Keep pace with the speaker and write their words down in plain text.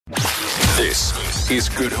This is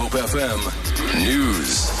Good Hope FM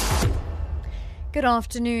News. Good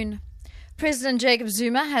afternoon. President Jacob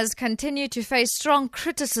Zuma has continued to face strong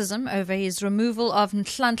criticism over his removal of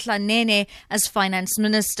Nhlanhla Nene as finance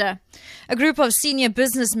minister. A group of senior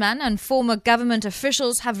businessmen and former government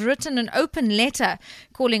officials have written an open letter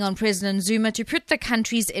calling on President Zuma to put the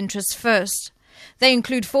country's interests first. They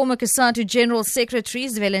include former COSATU General Secretary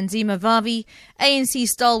Zwelinzima Vavi, ANC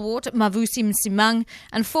stalwart Mavusi Msimang,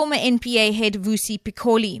 and former NPA head Vusi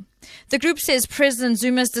Pikoli. The group says President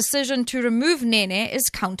Zuma's decision to remove Nene is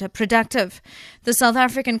counterproductive. The South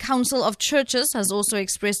African Council of Churches has also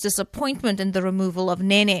expressed disappointment in the removal of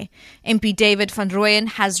Nene. MP David van Rooyen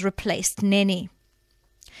has replaced Nene.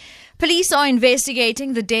 Police are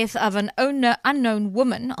investigating the death of an unknown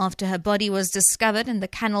woman after her body was discovered in the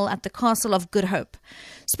canal at the Castle of Good Hope.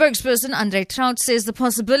 Spokesperson Andre Trout says the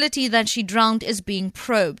possibility that she drowned is being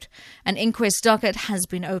probed. An inquest docket has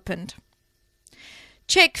been opened.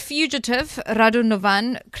 Czech fugitive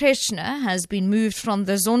Radovan Kreshner has been moved from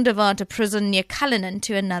the Zonderwater prison near Cullinan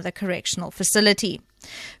to another correctional facility.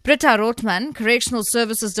 Britta Rotman, Correctional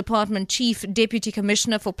Services Department Chief Deputy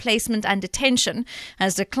Commissioner for Placement and Detention,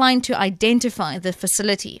 has declined to identify the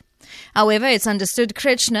facility. However, it's understood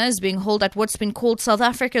Kreshner is being held at what's been called South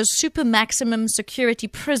Africa's super maximum security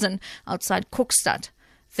prison outside Kokstad.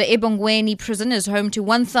 The Ebongweni prison is home to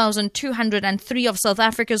 1,203 of South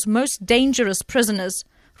Africa's most dangerous prisoners,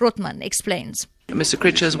 Rotman explains. Mr.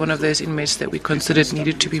 Kreshner is one of those inmates that we considered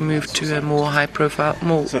needed to be moved to a more high-profile,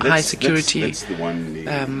 high-security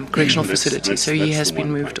correctional facility. So he has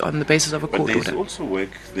been moved on the basis of a court order.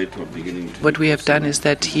 What we have done is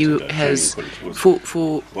that he has,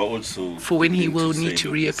 for when he will need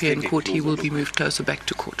to reappear in court, he will be moved closer back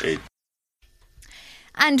to court.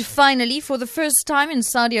 And finally, for the first time in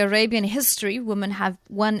Saudi Arabian history, women have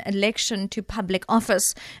won election to public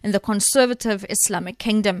office in the conservative Islamic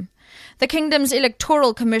kingdom. The kingdom's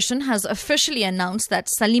electoral commission has officially announced that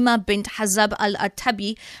Salima bint Hazab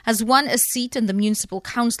al-Attabi has won a seat in the municipal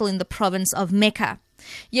council in the province of Mecca.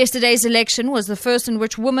 Yesterday's election was the first in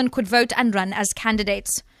which women could vote and run as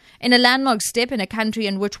candidates. In a landmark step in a country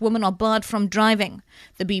in which women are barred from driving,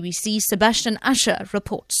 the BBC's Sebastian Usher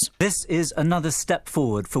reports. This is another step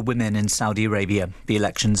forward for women in Saudi Arabia. The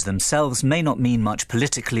elections themselves may not mean much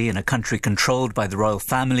politically in a country controlled by the royal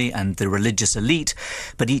family and the religious elite,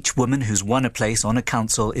 but each woman who's won a place on a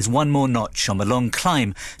council is one more notch on the long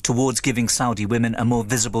climb towards giving Saudi women a more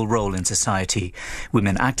visible role in society.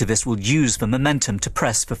 Women activists will use the momentum to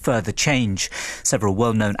press for further change. Several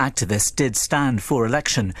well-known activists did stand for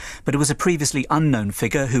election, but it was a previously unknown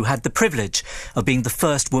figure who had the privilege of being the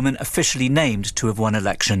first woman officially named to have won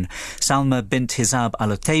election. Salma bint Hazab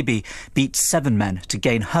al-Attabi beat 7 men to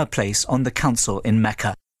gain her place on the council in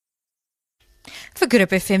Mecca. For Good Hope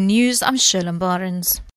FM News, I'm Shirley Barnes.